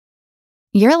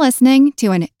You're listening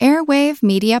to an Airwave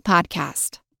Media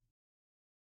Podcast.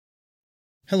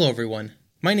 Hello, everyone.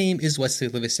 My name is Wesley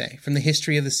Livesey from the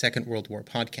History of the Second World War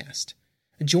podcast.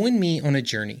 Join me on a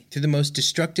journey through the most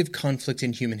destructive conflict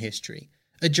in human history,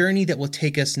 a journey that will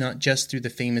take us not just through the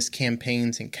famous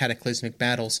campaigns and cataclysmic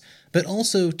battles, but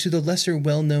also to the lesser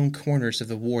well-known corners of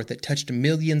the war that touched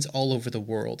millions all over the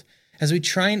world, as we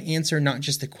try and answer not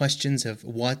just the questions of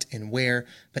what and where,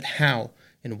 but how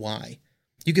and why.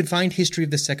 You can find History of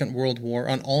the Second World War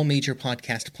on all major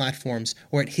podcast platforms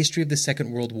or at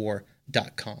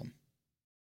historyofthesecondworldwar.com.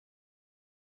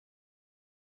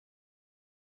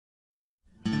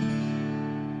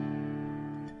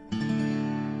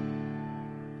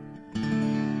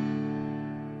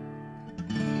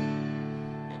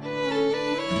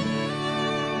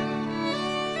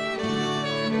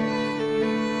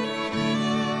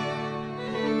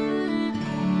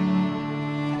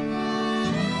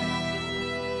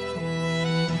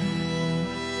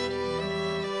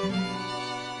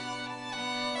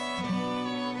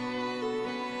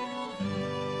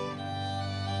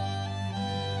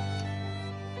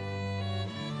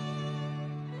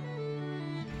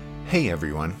 Hey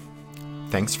everyone,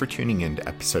 thanks for tuning in to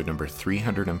episode number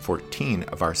 314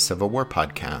 of our Civil War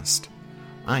podcast.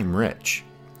 I'm Rich,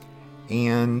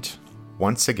 and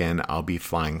once again I'll be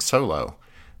flying solo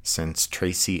since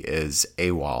Tracy is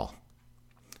AWOL.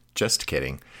 Just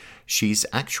kidding. She's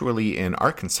actually in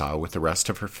Arkansas with the rest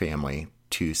of her family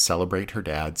to celebrate her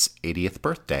dad's 80th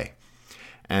birthday.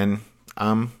 And,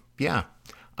 I'm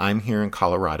here in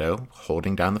Colorado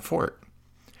holding down the fort.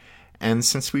 And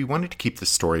since we wanted to keep the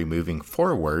story moving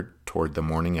forward toward the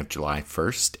morning of July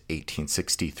 1st,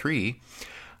 1863,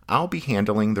 I'll be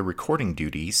handling the recording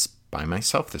duties by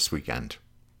myself this weekend.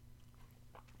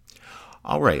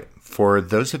 All right, for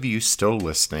those of you still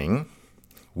listening,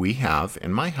 we have,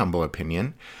 in my humble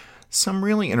opinion, some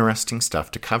really interesting stuff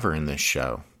to cover in this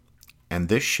show. And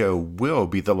this show will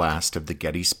be the last of the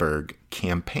Gettysburg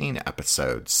campaign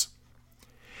episodes.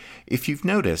 If you've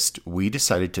noticed, we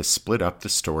decided to split up the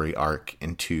story arc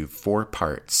into 4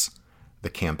 parts: the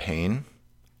campaign,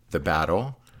 the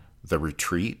battle, the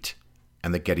retreat,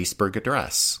 and the Gettysburg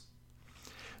Address.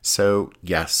 So,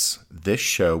 yes, this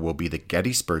show will be the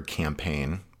Gettysburg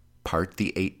Campaign, part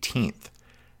the 18th,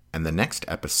 and the next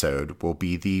episode will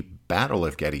be the Battle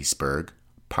of Gettysburg,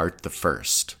 part the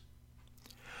 1st.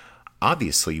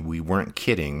 Obviously, we weren't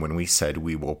kidding when we said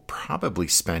we will probably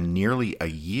spend nearly a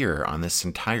year on this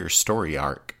entire story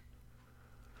arc.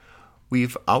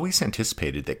 We've always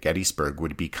anticipated that Gettysburg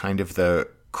would be kind of the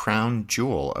crown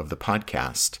jewel of the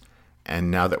podcast,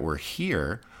 and now that we're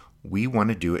here, we want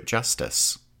to do it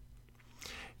justice.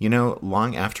 You know,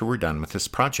 long after we're done with this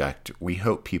project, we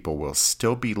hope people will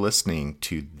still be listening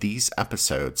to these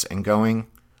episodes and going,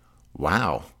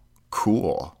 "Wow,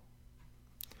 cool."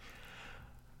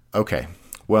 Okay,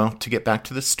 well, to get back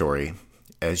to the story,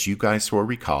 as you guys will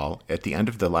recall, at the end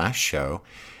of the last show,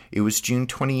 it was June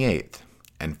 28th,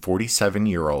 and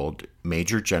 47-year-old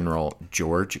Major General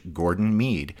George Gordon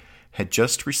Meade had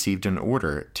just received an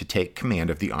order to take command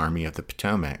of the Army of the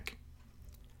Potomac.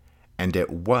 And it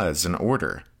was an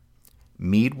order.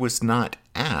 Meade was not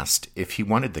asked if he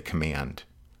wanted the command.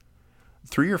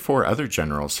 3 or 4 other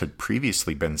generals had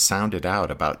previously been sounded out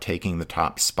about taking the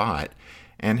top spot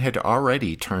and had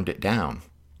already turned it down.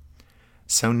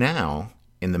 So now,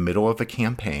 in the middle of a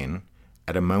campaign,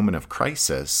 at a moment of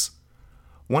crisis,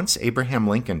 once Abraham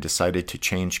Lincoln decided to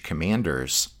change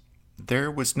commanders,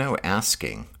 there was no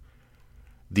asking.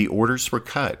 The orders were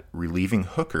cut, relieving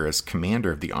Hooker as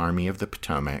commander of the Army of the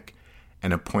Potomac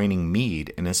and appointing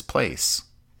Meade in his place.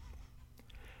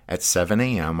 At 7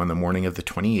 a.m. on the morning of the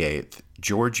 28th,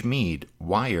 George Meade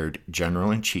wired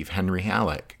General-in-Chief Henry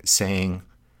Halleck, saying,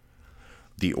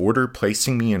 "The order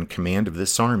placing me in command of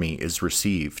this army is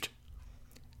received.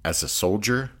 As a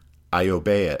soldier, I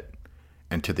obey it,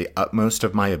 and to the utmost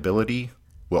of my ability,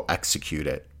 will execute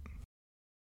it."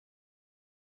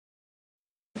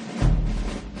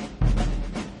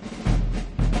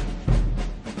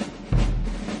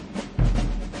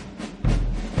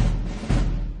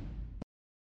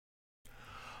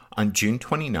 On June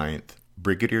 29th,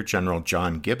 Brigadier General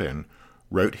John Gibbon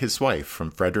wrote his wife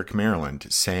from Frederick, Maryland,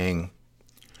 saying,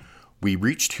 "We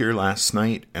reached here last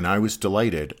night, and I was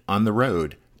delighted, on the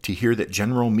road, to hear that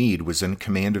General Meade was in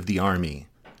command of the army.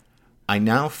 I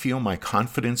now feel my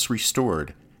confidence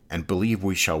restored, and believe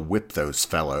we shall whip those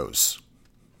fellows."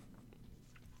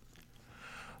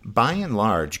 By and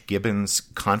large, Gibbon's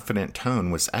confident tone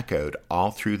was echoed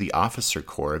all through the officer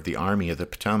corps of the Army of the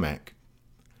Potomac.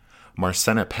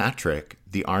 Marcena Patrick,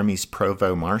 the Army's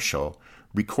provost marshal,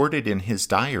 recorded in his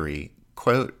diary,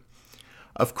 quote,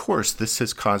 Of course, this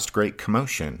has caused great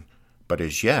commotion, but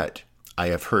as yet, I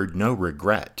have heard no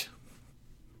regret.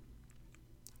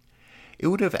 It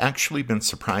would have actually been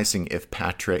surprising if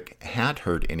Patrick had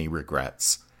heard any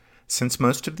regrets, since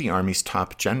most of the Army's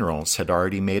top generals had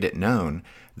already made it known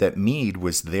that Meade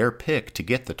was their pick to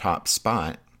get the top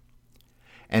spot.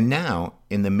 And now,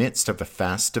 in the midst of a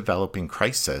fast-developing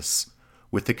crisis,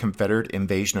 with the Confederate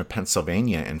invasion of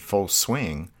Pennsylvania in full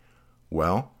swing,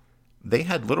 well, they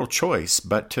had little choice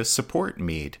but to support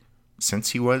Meade,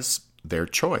 since he was their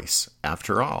choice,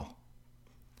 after all.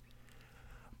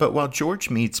 But while George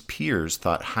Meade's peers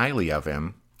thought highly of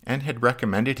him and had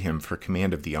recommended him for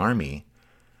command of the Army,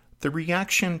 the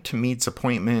reaction to Meade's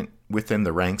appointment within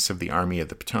the ranks of the Army of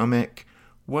the Potomac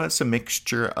was a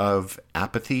mixture of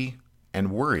apathy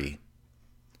and worry.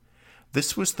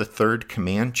 This was the third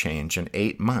command change in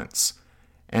 8 months,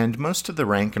 and most of the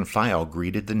rank and file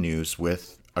greeted the news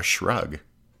with a shrug.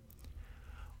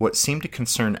 What seemed to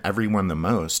concern everyone the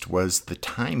most was the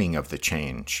timing of the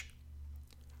change.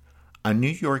 A New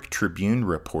York Tribune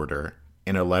reporter,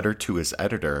 in a letter to his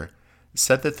editor,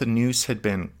 said that the news had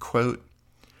been, quote,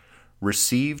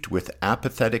 received with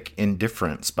apathetic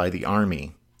indifference by the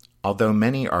Army, although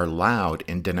many are loud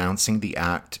in denouncing the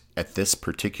act at this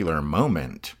particular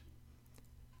moment,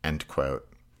 end quote.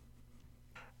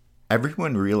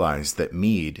 Everyone realized that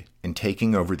Meade, in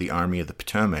taking over the Army of the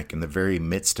Potomac in the very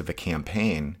midst of a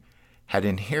campaign, had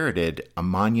inherited a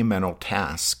monumental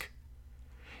task.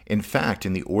 In fact,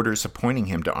 in the orders appointing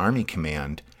him to Army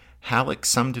command, Halleck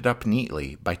summed it up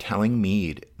neatly by telling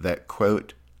Meade that,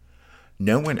 quote,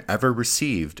 no one ever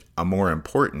received a more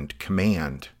important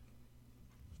command.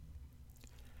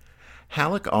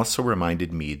 Halleck also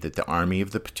reminded Meade that the Army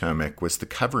of the Potomac was the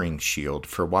covering shield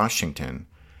for Washington,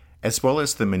 as well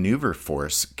as the maneuver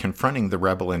force confronting the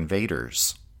rebel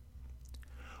invaders.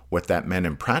 What that meant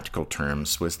in practical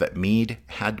terms was that Meade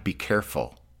had to be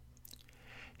careful.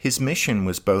 His mission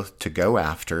was both to go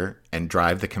after and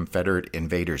drive the Confederate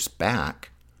invaders back,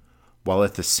 while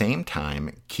at the same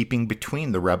time keeping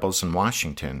between the rebels and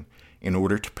Washington in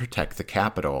order to protect the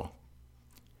capital.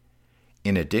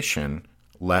 In addition,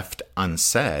 left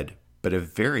unsaid, but a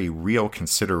very real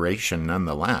consideration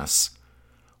nonetheless,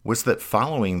 was that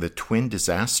following the twin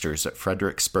disasters at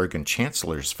Fredericksburg and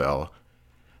Chancellorsville,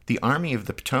 the Army of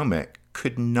the Potomac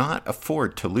could not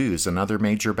afford to lose another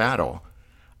major battle,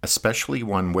 especially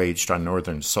one waged on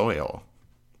Northern soil.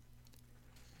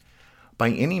 By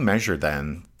any measure,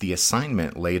 then, the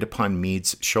assignment laid upon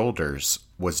Meade's shoulders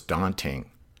was daunting,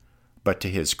 but to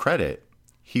his credit,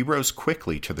 he rose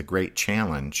quickly to the great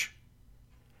challenge.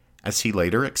 As he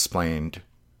later explained,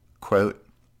 quote,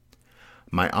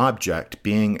 my object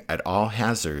being at all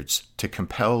hazards to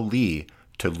compel Lee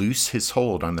to loose his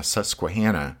hold on the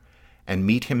Susquehanna and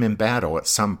meet him in battle at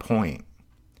some point.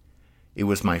 It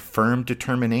was my firm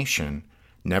determination,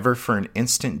 never for an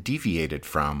instant deviated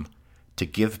from, to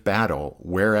give battle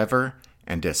wherever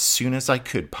and as soon as I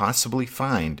could possibly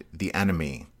find the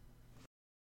enemy.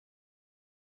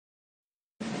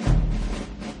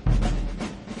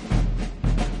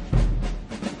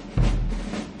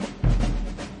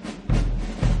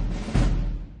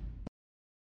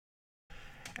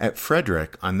 At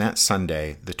Frederick on that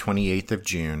Sunday, the 28th of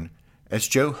June, as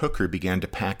Joe Hooker began to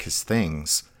pack his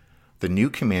things, the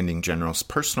new commanding general's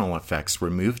personal effects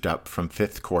were moved up from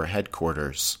 5th Corps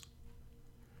headquarters.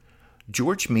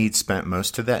 George Meade spent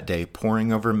most of that day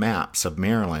poring over maps of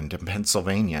Maryland and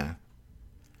Pennsylvania.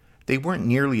 They weren't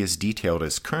nearly as detailed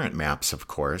as current maps, of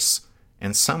course,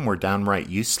 and some were downright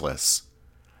useless,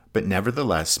 but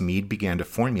nevertheless Meade began to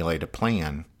formulate a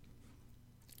plan.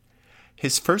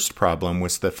 His first problem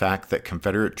was the fact that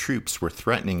Confederate troops were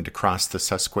threatening to cross the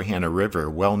Susquehanna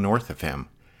River well north of him,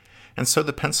 and so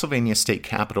the Pennsylvania state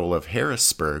capital of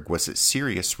Harrisburg was at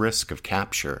serious risk of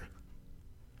capture.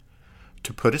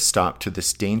 To put a stop to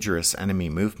this dangerous enemy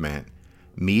movement,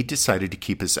 Meade decided to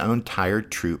keep his own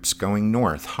tired troops going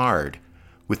north hard,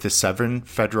 with the 7th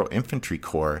Federal Infantry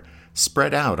Corps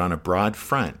spread out on a broad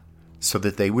front so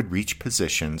that they would reach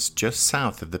positions just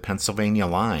south of the Pennsylvania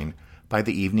line by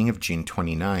the evening of June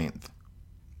 29th.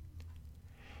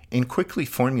 In quickly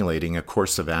formulating a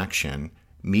course of action,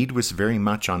 Meade was very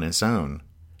much on his own,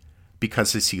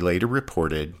 because as he later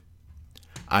reported,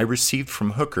 I received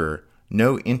from Hooker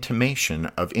no intimation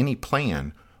of any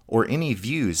plan or any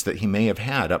views that he may have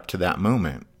had up to that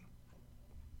moment.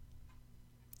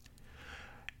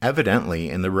 Evidently,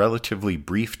 in the relatively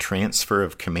brief transfer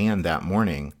of command that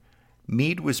morning,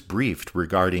 Meade was briefed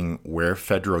regarding where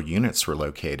federal units were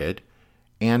located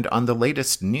and on the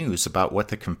latest news about what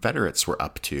the Confederates were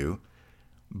up to,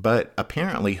 but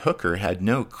apparently Hooker had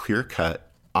no clear-cut,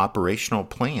 operational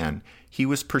plan he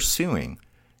was pursuing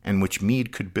and which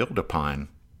Meade could build upon.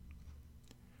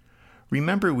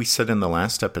 Remember we said in the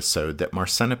last episode that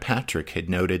Marsena Patrick had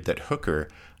noted that Hooker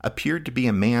appeared to be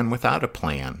a man without a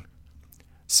plan.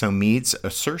 So Meade's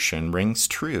assertion rings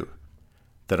true,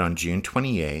 that on June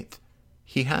 28th,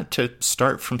 he had to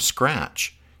start from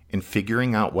scratch in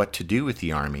figuring out what to do with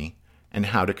the Army and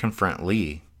how to confront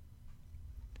Lee.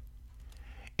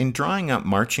 In drawing up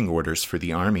marching orders for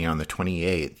the Army on the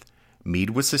 28th, Meade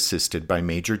was assisted by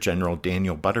Major General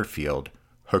Daniel Butterfield,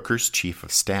 Hooker's Chief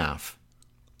of Staff.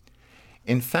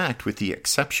 In fact, with the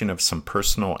exception of some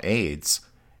personal aides,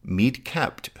 Meade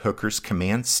kept Hooker's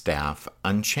command staff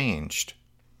unchanged.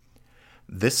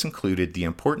 This included the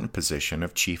important position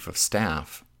of Chief of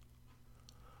Staff.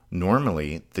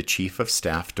 Normally, the Chief of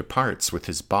Staff departs with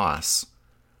his boss,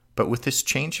 but with this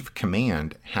change of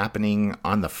command happening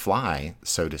on the fly,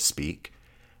 so to speak,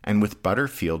 and with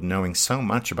Butterfield knowing so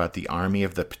much about the Army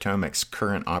of the Potomac's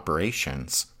current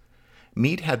operations,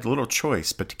 Meade had little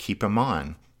choice but to keep him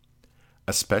on,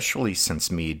 especially since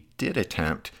Meade did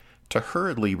attempt to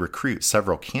hurriedly recruit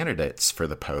several candidates for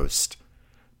the post,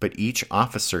 but each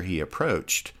officer he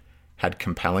approached had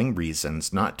compelling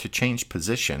reasons not to change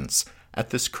positions at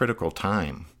this critical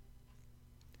time.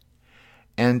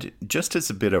 And just as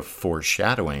a bit of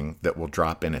foreshadowing that will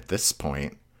drop in at this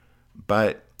point,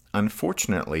 but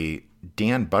unfortunately,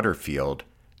 Dan Butterfield,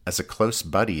 as a close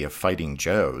buddy of Fighting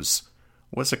Joe's,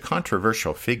 was a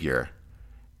controversial figure,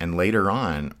 and later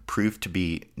on proved to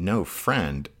be no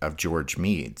friend of George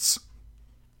Meade's.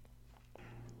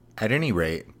 At any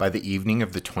rate, by the evening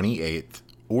of the 28th,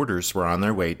 orders were on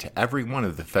their way to every one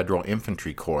of the Federal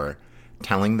Infantry Corps,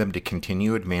 telling them to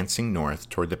continue advancing north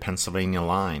toward the Pennsylvania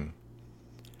line.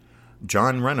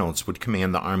 John Reynolds would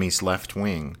command the Army's left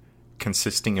wing,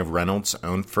 consisting of Reynolds'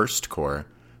 own 1st Corps,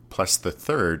 plus the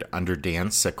 3rd under Dan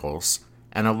Sickles,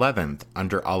 and 11th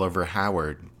under Oliver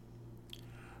Howard.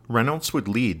 Reynolds would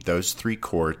lead those 3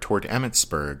 corps toward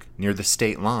Emmitsburg, near the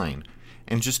state line,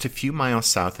 and just a few miles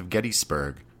south of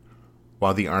Gettysburg,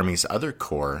 while the Army's other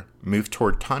corps moved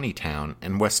toward Taneytown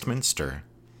and Westminster.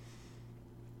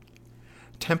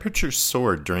 Temperatures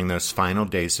soared during those final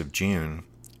days of June,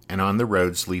 and on the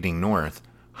roads leading north,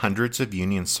 hundreds of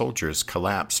Union soldiers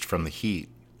collapsed from the heat.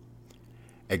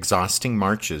 Exhausting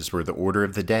marches were the order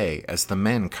of the day as the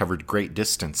men covered great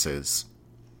distances.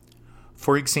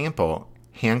 For example,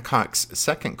 Hancock's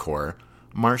 2nd Corps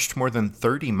marched more than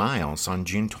 30 miles on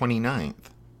June 29th.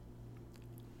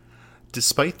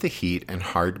 Despite the heat and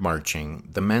hard marching,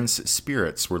 the men's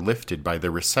spirits were lifted by the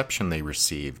reception they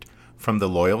received from the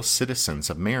loyal citizens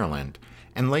of Maryland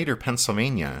and later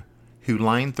Pennsylvania, who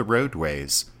lined the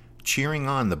roadways, cheering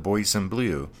on the boys in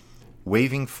blue,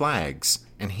 waving flags,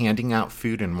 and handing out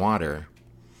food and water.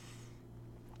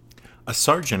 A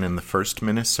sergeant in the 1st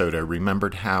Minnesota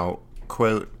remembered how,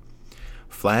 quote,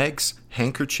 flags,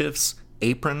 handkerchiefs,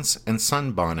 aprons, and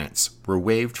sunbonnets were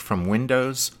waved from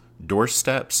windows,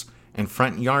 doorsteps, and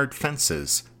front yard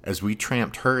fences as we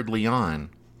tramped hurriedly on.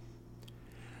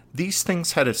 These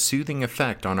things had a soothing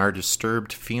effect on our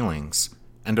disturbed feelings,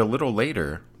 and a little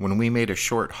later, when we made a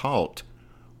short halt,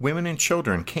 women and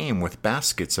children came with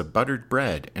baskets of buttered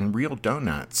bread and real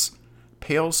donuts,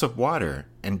 pails of water,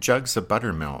 and jugs of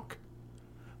buttermilk.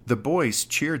 The boys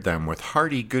cheered them with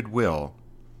hearty goodwill.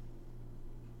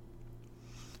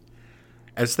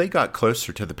 As they got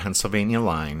closer to the Pennsylvania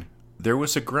line, there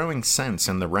was a growing sense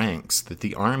in the ranks that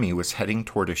the Army was heading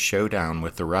toward a showdown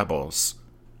with the rebels.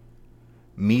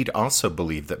 Meade also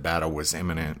believed that battle was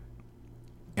imminent.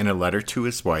 In a letter to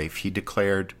his wife, he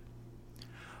declared,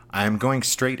 "I am going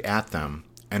straight at them,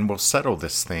 and will settle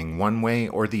this thing one way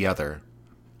or the other.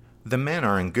 The men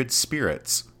are in good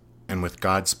spirits, and with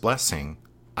God's blessing,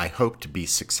 I hope to be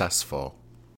successful."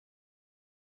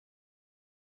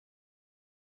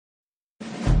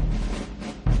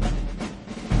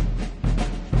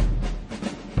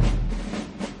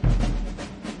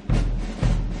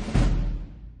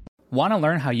 Want to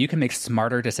learn how you can make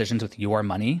smarter decisions with your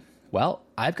money? Well,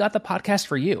 I've got the podcast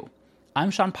for you.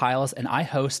 I'm Sean Piles, and I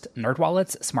host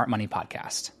NerdWallet's Smart Money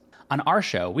Podcast. On our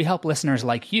show, we help listeners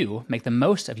like you make the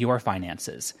most of your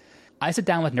finances. I sit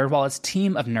down with NerdWallet's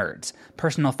team of nerds,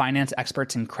 personal finance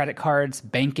experts in credit cards,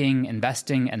 banking,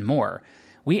 investing, and more.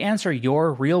 We answer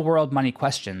your real-world money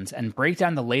questions and break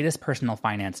down the latest personal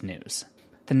finance news.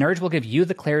 The nerds will give you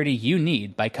the clarity you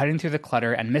need by cutting through the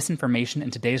clutter and misinformation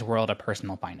in today's world of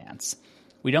personal finance.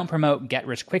 We don't promote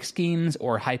get-rich-quick schemes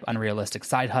or hype unrealistic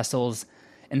side hustles.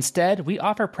 Instead, we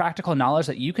offer practical knowledge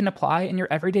that you can apply in your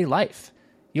everyday life.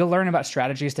 You'll learn about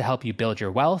strategies to help you build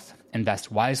your wealth,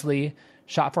 invest wisely,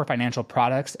 shop for financial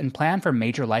products, and plan for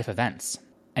major life events.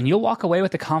 And you'll walk away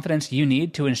with the confidence you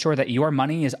need to ensure that your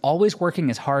money is always working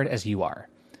as hard as you are.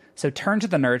 So turn to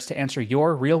the nerds to answer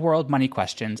your real-world money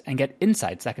questions and get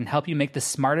insights that can help you make the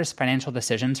smartest financial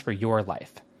decisions for your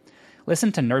life.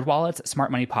 Listen to NerdWallet's Smart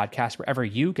Money Podcast wherever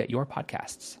you get your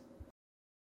podcasts.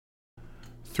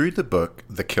 Through the book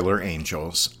The Killer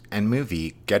Angels and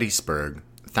movie Gettysburg,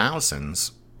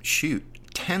 thousands,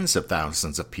 tens of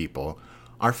thousands of people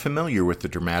are familiar with the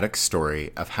dramatic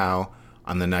story of how,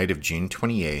 on the night of June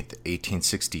 28,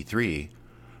 1863,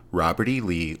 Robert E.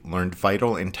 Lee learned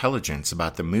vital intelligence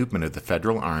about the movement of the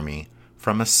Federal Army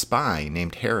from a spy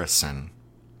named Harrison.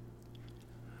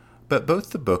 But both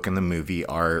the book and the movie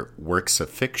are works of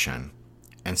fiction,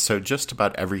 and so just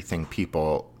about everything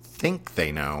people think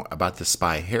they know about the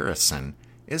spy Harrison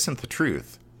isn't the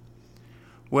truth.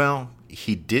 Well,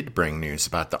 he did bring news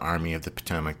about the Army of the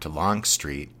Potomac to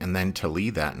Longstreet and then to Lee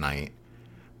that night,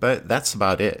 but that's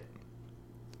about it.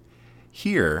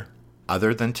 Here,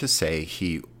 other than to say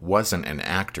he wasn't an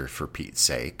actor for Pete's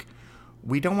sake,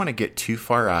 we don't want to get too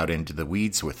far out into the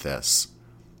weeds with this,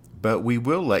 but we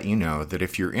will let you know that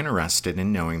if you're interested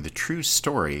in knowing the true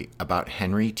story about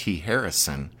Henry T.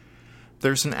 Harrison,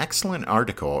 there's an excellent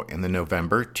article in the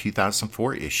November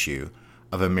 2004 issue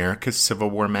of America's Civil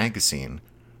War magazine,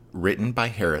 written by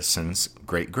Harrison's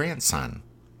great-grandson.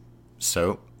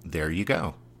 So, there you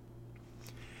go.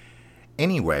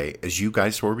 Anyway, as you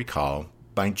guys will recall,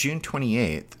 by June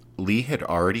 28th, Lee had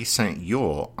already sent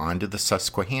Ewell onto the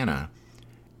Susquehanna,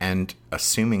 and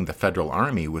assuming the Federal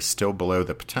Army was still below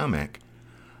the Potomac,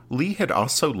 Lee had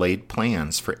also laid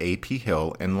plans for A.P.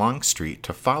 Hill and Longstreet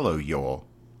to follow Ewell.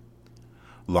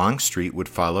 Longstreet would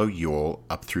follow Ewell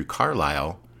up through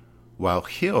Carlisle, while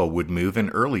Hill would move in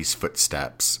Early's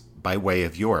footsteps by way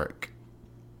of York.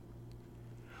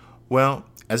 Well,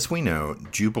 as we know,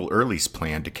 Jubal Early's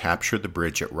plan to capture the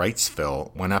bridge at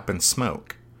Wrightsville went up in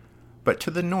smoke, but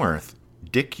to the north,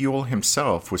 Dick Ewell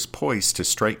himself was poised to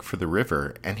strike for the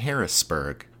river and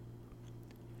Harrisburg.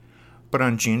 But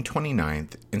on June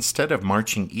 29th, instead of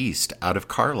marching east out of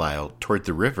Carlisle toward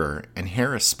the river and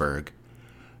Harrisburg,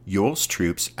 Ewell's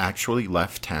troops actually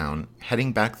left town,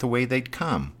 heading back the way they'd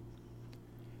come.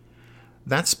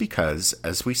 That's because,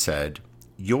 as we said,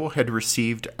 Ewell had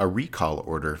received a recall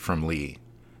order from Lee,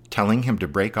 telling him to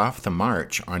break off the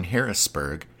march on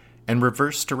Harrisburg and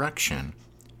reverse direction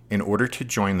in order to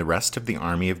join the rest of the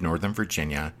Army of Northern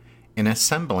Virginia in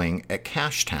assembling at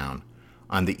Cashtown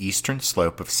on the eastern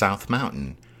slope of South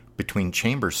Mountain between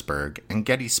Chambersburg and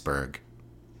Gettysburg.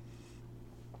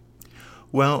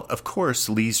 Well, of course,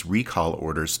 Lee's recall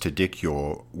orders to Dick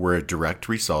Ewell were a direct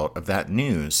result of that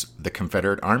news the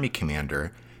Confederate Army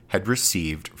commander had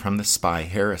received from the spy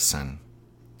Harrison.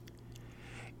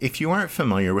 If you aren't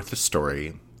familiar with the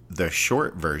story, the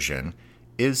short version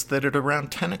is that at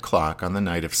around 10 o'clock on the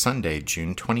night of Sunday,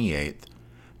 June 28th,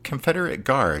 Confederate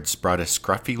guards brought a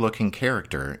scruffy-looking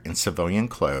character in civilian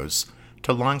clothes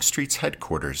to Longstreet's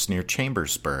headquarters near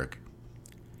Chambersburg.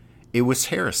 It was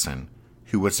Harrison,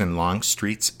 who was in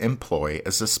Longstreet's employ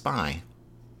as a spy.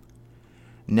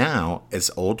 Now, as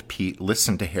old Pete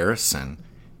listened to Harrison,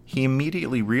 he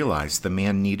immediately realized the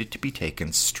man needed to be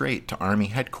taken straight to Army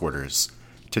headquarters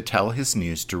to tell his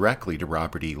news directly to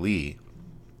Robert E. Lee.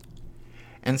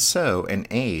 And so an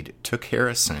aide took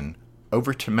Harrison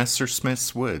over to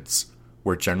Messersmith's Woods,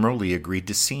 where General Lee agreed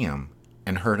to see him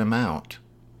and heard him out.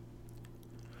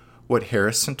 What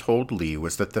Harrison told Lee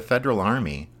was that the Federal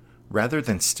Army, rather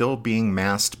than still being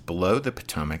massed below the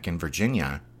Potomac in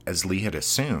Virginia, as Lee had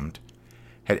assumed,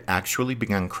 had actually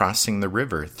begun crossing the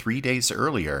river 3 days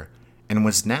earlier and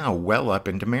was now well up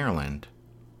into Maryland.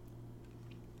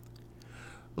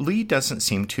 Lee doesn't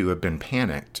seem to have been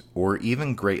panicked or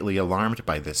even greatly alarmed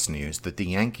by this news that the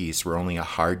Yankees were only a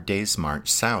hard day's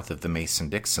march south of the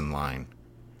Mason-Dixon line.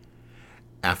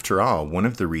 After all, one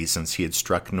of the reasons he had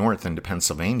struck north into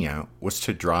Pennsylvania was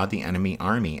to draw the enemy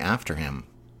army after him.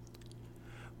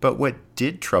 But what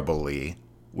did trouble Lee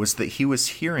was that he was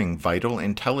hearing vital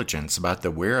intelligence about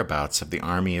the whereabouts of the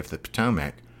Army of the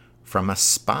Potomac from a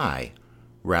spy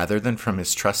rather than from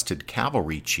his trusted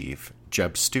cavalry chief,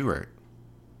 Jeb Stuart.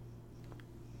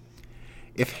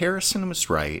 If Harrison was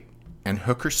right, and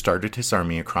Hooker started his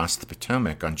army across the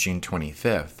Potomac on June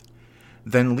 25th,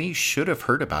 then Lee should have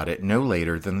heard about it no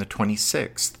later than the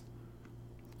 26th.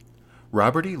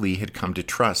 Robert E. Lee had come to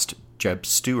trust Jeb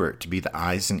Stuart to be the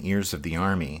eyes and ears of the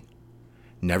army.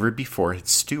 Never before had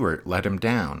Stuart let him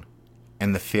down,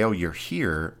 and the failure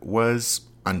here was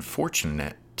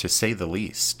unfortunate, to say the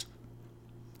least.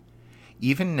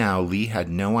 Even now, Lee had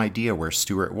no idea where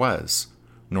Stuart was,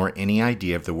 nor any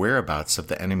idea of the whereabouts of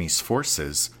the enemy's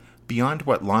forces beyond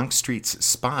what Longstreet's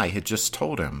spy had just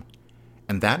told him,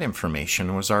 and that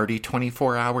information was already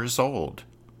 24 hours old.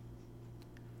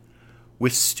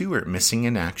 With Stuart missing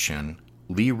in action,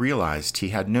 Lee realized he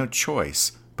had no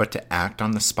choice but to act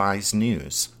on the spy's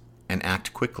news, and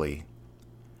act quickly.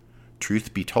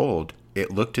 Truth be told,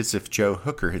 it looked as if Joe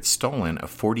Hooker had stolen a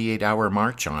 48-hour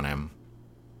march on him.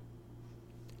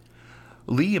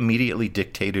 Lee immediately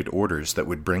dictated orders that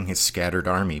would bring his scattered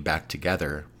army back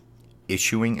together,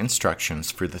 issuing instructions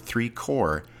for the 3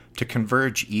 corps to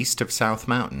converge east of South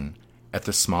Mountain at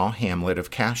the small hamlet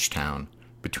of Cashtown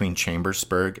between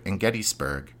Chambersburg and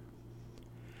Gettysburg.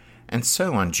 And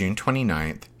so on June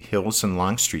 29th, Hill's and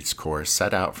Longstreet's corps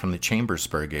set out from the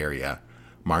Chambersburg area,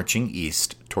 marching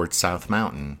east toward South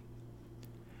Mountain.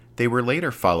 They were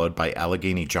later followed by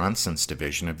Allegheny Johnson's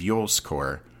division of Ewell's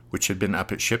corps, which had been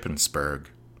up at Shippensburg.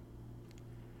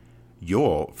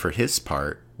 Ewell, for his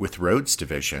part, with Rhodes'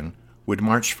 division, would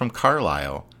march from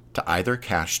Carlisle to either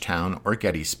Cashtown or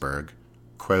Gettysburg,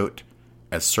 quote,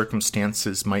 as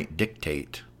circumstances might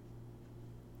dictate.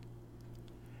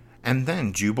 And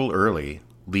then Jubal Early,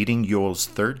 leading Ewell's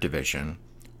 3rd Division,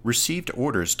 received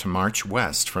orders to march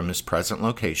west from his present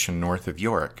location north of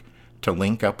York to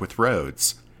link up with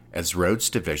Rhodes, as Rhodes'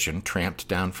 division tramped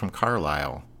down from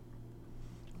Carlisle.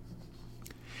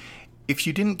 If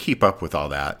you didn't keep up with all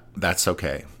that, that's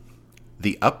okay.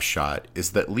 The upshot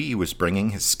is that Lee was bringing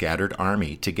his scattered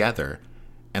army together,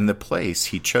 and the place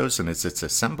he'd chosen as its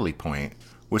assembly point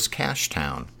was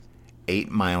Cashtown,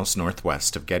 8 miles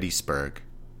northwest of Gettysburg.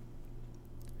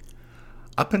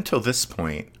 Up until this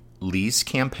point, Lee's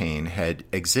campaign had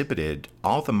exhibited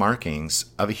all the markings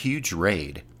of a huge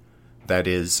raid, that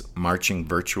is, marching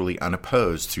virtually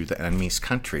unopposed through the enemy's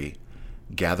country,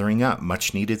 gathering up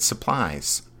much-needed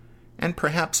supplies, and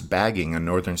perhaps bagging a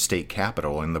northern state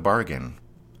capital in the bargain.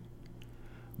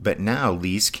 But now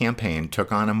Lee's campaign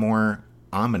took on a more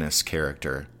ominous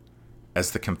character,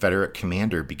 as the Confederate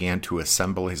commander began to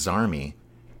assemble his army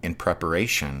in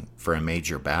preparation for a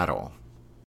major battle.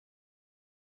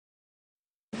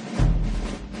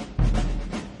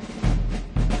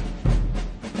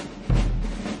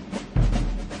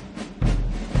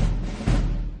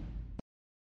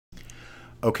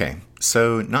 Okay,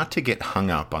 so not to get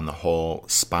hung up on the whole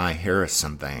Spy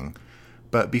Harrison thing,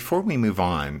 but before we move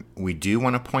on, we do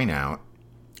want to point out,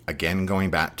 again going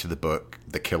back to the book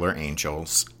The Killer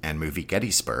Angels and movie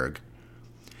Gettysburg,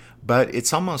 but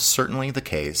it's almost certainly the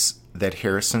case that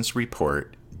Harrison's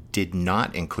report did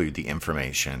not include the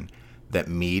information that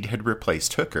Meade had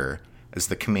replaced Hooker as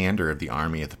the commander of the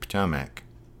Army of the Potomac.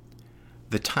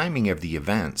 The timing of the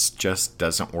events just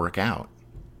doesn't work out.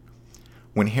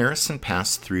 When Harrison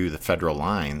passed through the Federal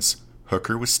lines,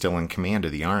 Hooker was still in command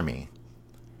of the Army.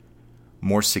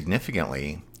 More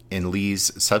significantly, in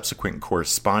Lee's subsequent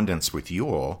correspondence with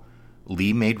Ewell,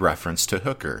 Lee made reference to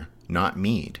Hooker, not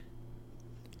Meade.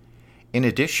 In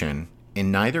addition,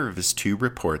 in neither of his 2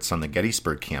 reports on the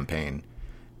Gettysburg campaign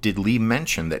did Lee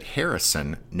mention that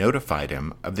Harrison notified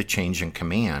him of the change in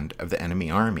command of the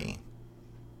enemy army.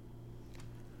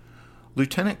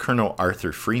 Lieutenant Colonel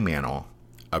Arthur Freemantle,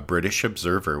 a British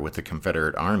observer with the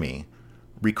Confederate Army,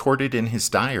 recorded in his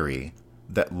diary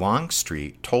that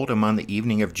Longstreet told him on the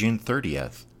evening of June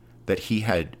 30th that he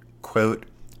had, quote,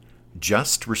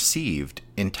 just received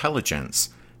intelligence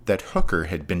that Hooker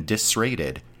had been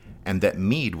disrated and that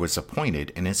Meade was appointed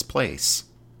in his place,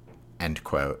 end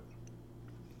quote.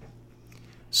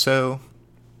 So,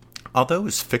 although it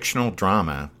was fictional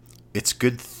drama, it's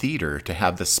good theater to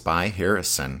have the spy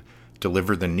Harrison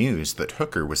deliver the news that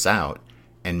Hooker was out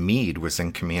and Meade was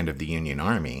in command of the Union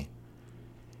Army.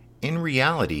 In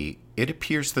reality, it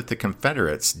appears that the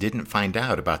Confederates didn't find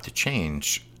out about the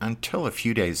change until a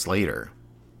few days later.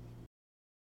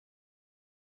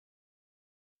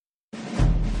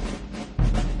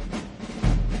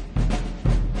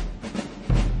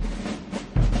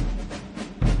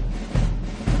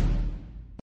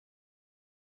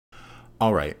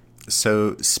 All right,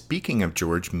 so speaking of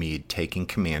George Meade taking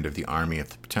command of the Army of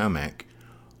the Potomac,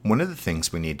 one of the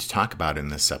things we need to talk about in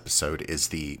this episode is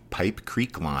the Pipe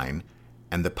Creek Line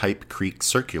and the Pipe Creek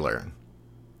Circular.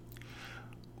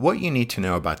 What you need to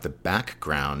know about the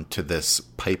background to this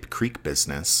Pipe Creek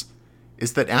business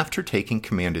is that after taking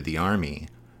command of the Army,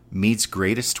 Meade's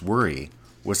greatest worry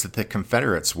was that the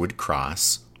Confederates would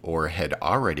cross, or had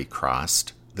already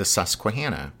crossed, the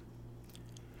Susquehanna.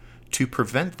 To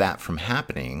prevent that from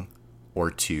happening, or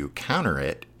to counter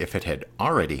it if it had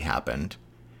already happened,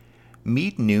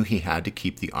 Meade knew he had to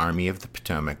keep the Army of the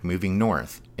Potomac moving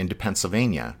north into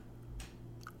Pennsylvania,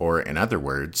 or in other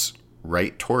words,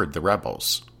 right toward the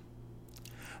rebels.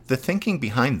 The thinking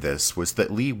behind this was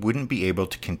that Lee wouldn't be able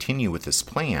to continue with his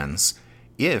plans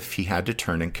if he had to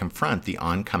turn and confront the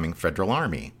oncoming Federal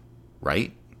Army,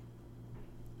 right?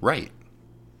 Right.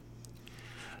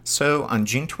 So on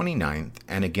June 29th,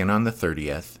 and again on the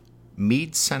 30th,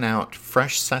 Meade sent out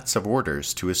fresh sets of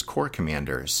orders to his corps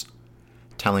commanders,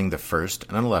 telling the 1st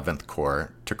and 11th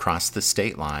Corps to cross the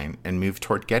state line and move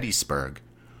toward Gettysburg,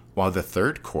 while the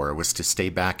 3rd Corps was to stay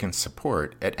back in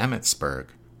support at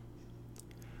Emmetsburg.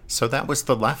 So that was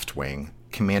the left wing,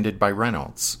 commanded by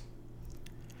Reynolds.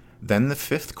 Then the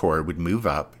 5th Corps would move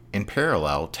up in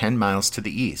parallel 10 miles to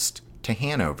the east to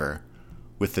Hanover,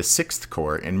 with the 6th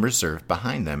Corps in reserve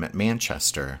behind them at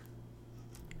Manchester.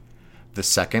 The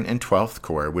 2nd and 12th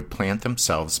Corps would plant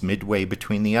themselves midway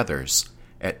between the others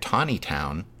at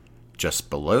Taneytown, just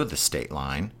below the state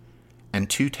line, and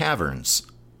Two Taverns,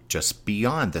 just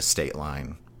beyond the state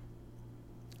line.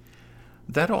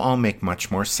 That'll all make much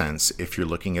more sense if you're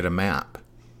looking at a map,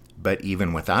 but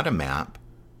even without a map,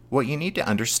 what you need to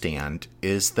understand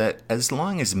is that as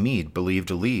long as Meade believed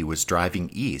Lee was driving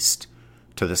east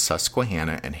to the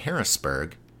Susquehanna and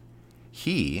Harrisburg,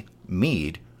 he,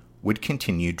 Meade, would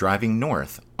continue driving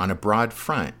north on a broad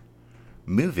front,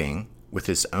 moving with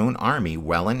his own army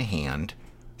well in hand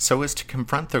so as to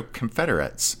confront the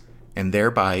Confederates and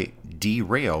thereby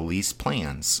derail Lee's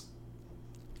plans.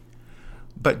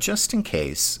 But just in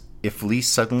case, if Lee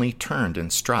suddenly turned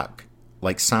and struck,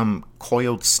 like some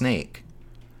coiled snake,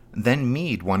 then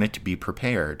Meade wanted to be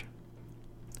prepared.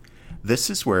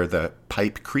 This is where the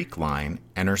Pipe Creek line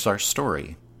enters our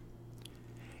story.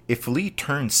 If Lee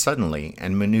turned suddenly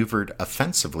and maneuvered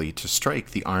offensively to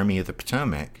strike the Army of the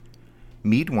Potomac,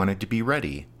 Meade wanted to be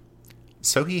ready,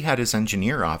 so he had his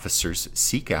engineer officers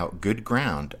seek out good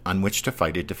ground on which to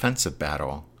fight a defensive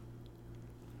battle.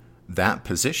 That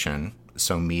position,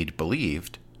 so Meade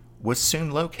believed, was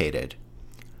soon located,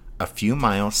 a few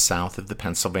miles south of the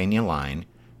Pennsylvania line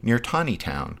near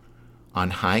Taneytown, on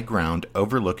high ground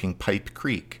overlooking Pipe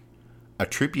Creek, a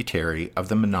tributary of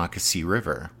the Monocacy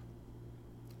River.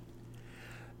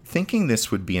 Thinking this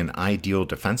would be an ideal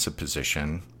defensive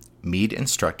position, Meade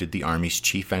instructed the Army's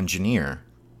chief engineer,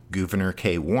 Gouverneur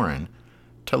K. Warren,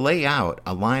 to lay out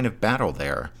a line of battle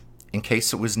there in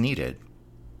case it was needed.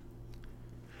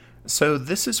 So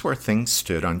this is where things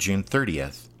stood on June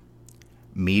 30th.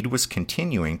 Meade was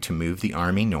continuing to move the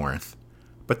Army north,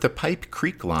 but the Pipe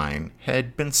Creek line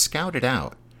had been scouted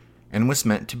out and was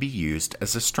meant to be used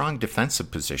as a strong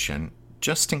defensive position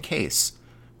just in case,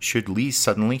 should Lee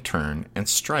suddenly turn and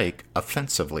strike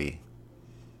offensively.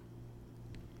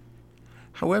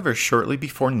 However, shortly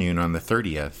before noon on the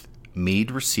 30th,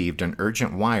 Meade received an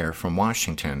urgent wire from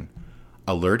Washington,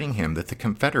 alerting him that the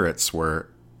Confederates were,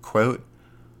 quote,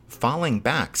 falling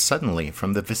back suddenly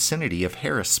from the vicinity of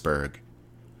Harrisburg.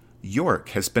 York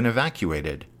has been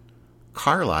evacuated.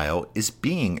 Carlisle is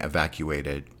being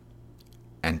evacuated.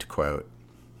 End quote.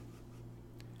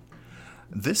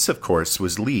 This, of course,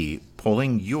 was Lee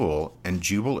pulling Ewell and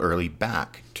Jubal Early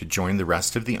back to join the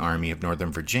rest of the Army of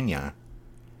Northern Virginia,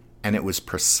 and it was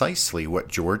precisely what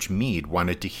George Meade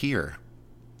wanted to hear.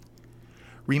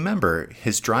 Remember,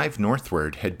 his drive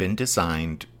northward had been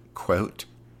designed, quote,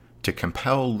 to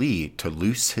compel Lee to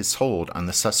loose his hold on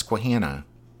the Susquehanna.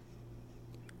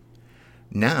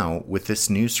 Now, with this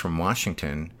news from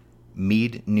Washington,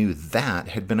 Meade knew that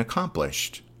had been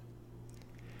accomplished.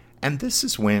 And this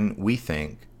is when we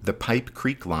think the Pipe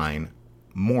Creek line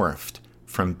morphed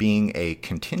from being a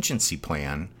contingency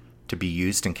plan to be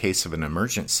used in case of an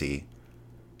emergency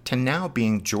to now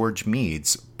being George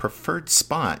Meade's preferred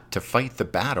spot to fight the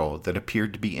battle that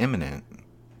appeared to be imminent.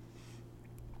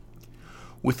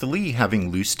 With Lee having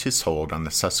loosed his hold on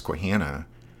the Susquehanna,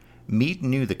 Meade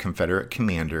knew the Confederate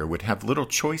commander would have little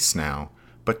choice now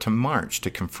but to march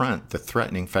to confront the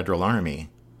threatening Federal Army.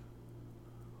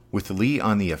 With Lee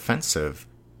on the offensive,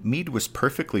 Meade was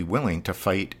perfectly willing to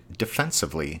fight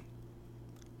defensively.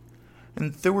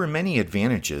 And there were many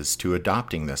advantages to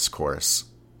adopting this course.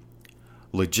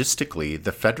 Logistically,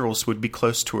 the Federals would be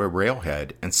close to a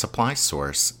railhead and supply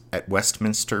source at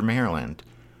Westminster, Maryland,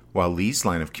 while Lee's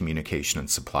line of communication and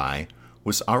supply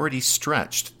was already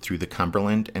stretched through the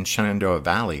Cumberland and Shenandoah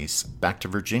valleys back to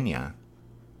Virginia.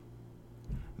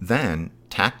 Then,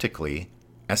 tactically,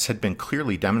 as had been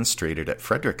clearly demonstrated at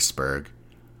Fredericksburg,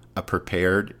 a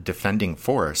prepared, defending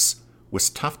force was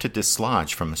tough to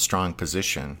dislodge from a strong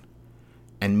position,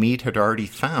 and Meade had already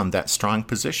found that strong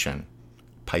position,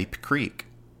 Pipe Creek.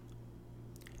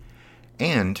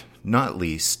 And, not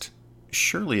least,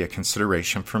 surely a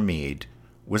consideration for Meade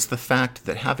was the fact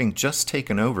that having just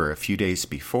taken over a few days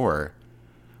before,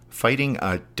 fighting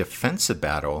a defensive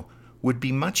battle would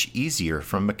be much easier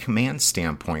from a command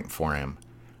standpoint for him,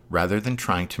 rather than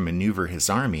trying to maneuver his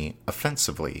army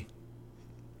offensively.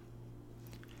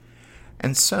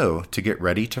 And so, to get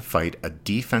ready to fight a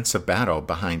defensive battle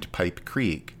behind Pipe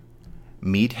Creek,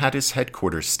 Meade had his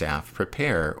headquarters staff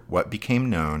prepare what became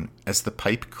known as the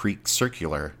Pipe Creek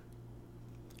Circular.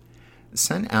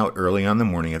 Sent out early on the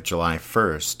morning of July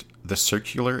 1st, the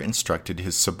circular instructed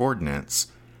his subordinates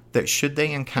that should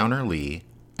they encounter Lee,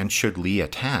 and should Lee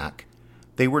attack,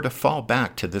 they were to fall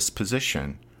back to this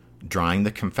position, drawing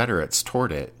the Confederates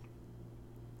toward it.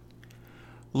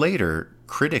 Later,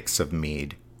 critics of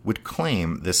Meade would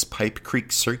claim this Pipe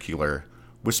Creek Circular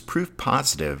was proof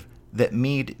positive that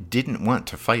Meade didn't want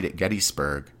to fight at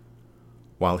Gettysburg,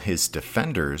 while his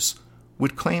defenders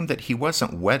would claim that he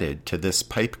wasn't wedded to this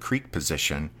Pipe Creek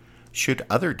position should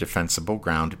other defensible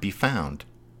ground be found,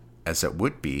 as it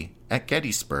would be at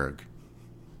Gettysburg.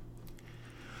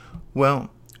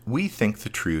 Well, we think the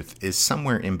truth is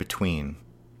somewhere in between,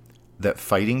 that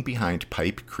fighting behind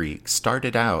Pipe Creek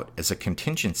started out as a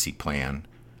contingency plan,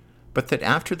 but that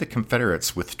after the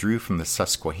Confederates withdrew from the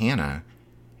Susquehanna,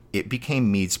 it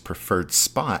became Meade's preferred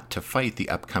spot to fight the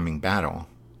upcoming battle.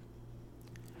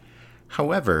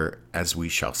 However, as we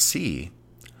shall see,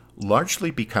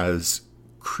 largely because,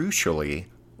 crucially,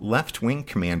 left-wing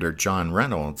commander John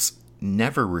Reynolds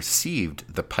never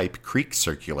received the Pipe Creek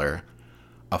Circular,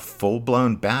 a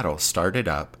full-blown battle started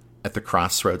up at the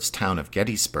crossroads town of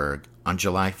Gettysburg on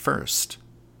July 1st.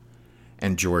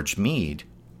 And George Meade,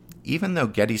 even though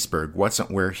Gettysburg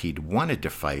wasn't where he'd wanted to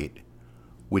fight,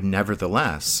 would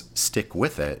nevertheless stick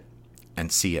with it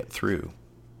and see it through.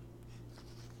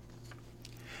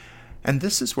 And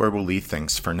this is where we'll leave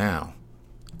things for now.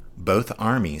 Both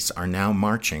armies are now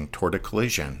marching toward a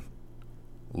collision.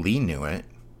 Lee knew it.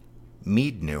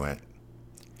 Meade knew it.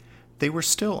 They were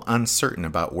still uncertain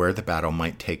about where the battle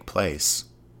might take place.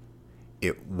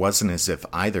 It wasn't as if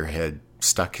either had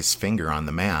stuck his finger on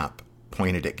the map,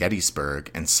 pointed at Gettysburg,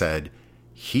 and said,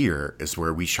 "Here is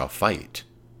where we shall fight."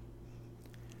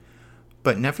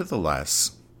 But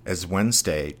nevertheless, as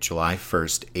Wednesday, July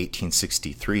 1st,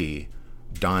 1863,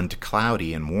 dawned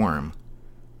cloudy and warm,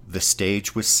 the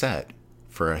stage was set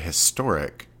for a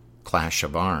historic clash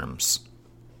of arms.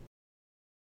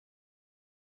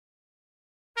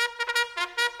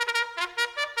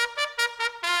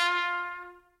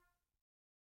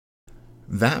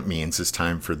 That means it's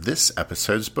time for this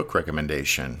episode's book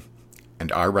recommendation.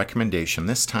 And our recommendation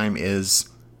this time is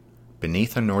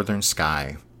Beneath a Northern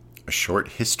Sky, A Short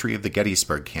History of the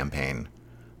Gettysburg Campaign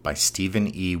by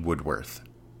Stephen E. Woodworth.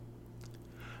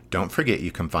 Don't forget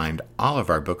you can find all of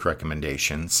our book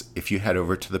recommendations if you head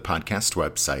over to the podcast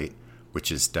website,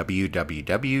 which is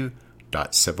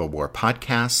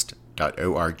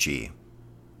www.civilwarpodcast.org.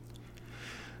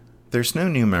 There's no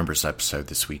new members episode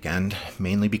this weekend,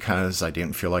 mainly because I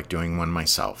didn't feel like doing one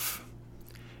myself.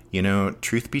 You know,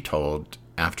 truth be told,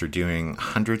 after doing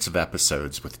hundreds of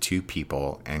episodes with two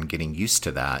people and getting used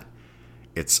to that,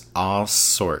 it's all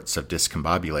sorts of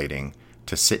discombobulating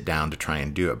to sit down to try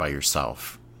and do it by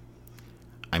yourself.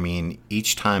 I mean,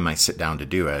 each time I sit down to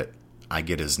do it, I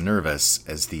get as nervous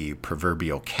as the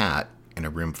proverbial cat in a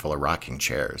room full of rocking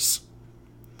chairs.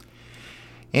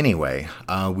 Anyway,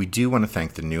 we do want to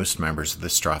thank the newest members of the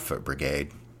Strawfoot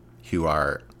Brigade, who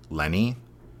are Lenny,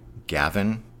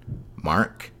 Gavin,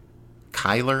 Mark,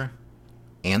 Kyler,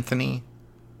 Anthony,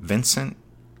 Vincent,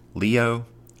 Leo,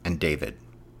 and David.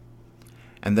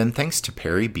 And then thanks to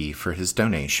Perry B. for his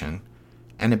donation,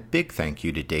 and a big thank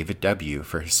you to David W.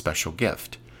 for his special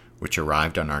gift, which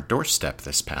arrived on our doorstep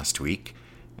this past week,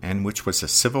 and which was a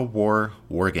Civil War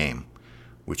war game,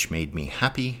 which made me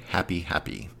happy, happy,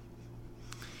 happy.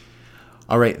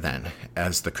 All right then,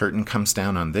 as the curtain comes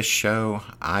down on this show,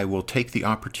 I will take the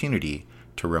opportunity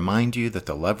to remind you that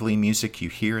the lovely music you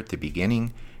hear at the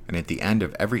beginning and at the end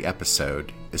of every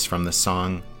episode is from the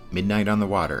song Midnight on the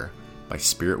Water by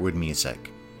Spiritwood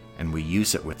Music, and we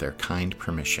use it with their kind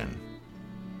permission.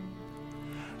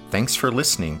 Thanks for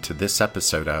listening to this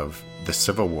episode of The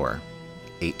Civil War,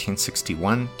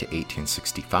 1861 to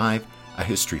 1865, a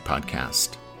history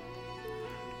podcast.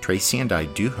 Tracy and I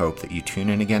do hope that you tune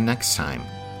in again next time,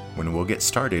 when we'll get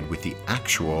started with the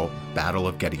actual Battle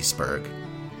of Gettysburg.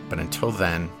 But until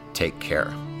then, take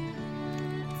care.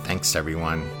 Thanks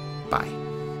everyone. Bye.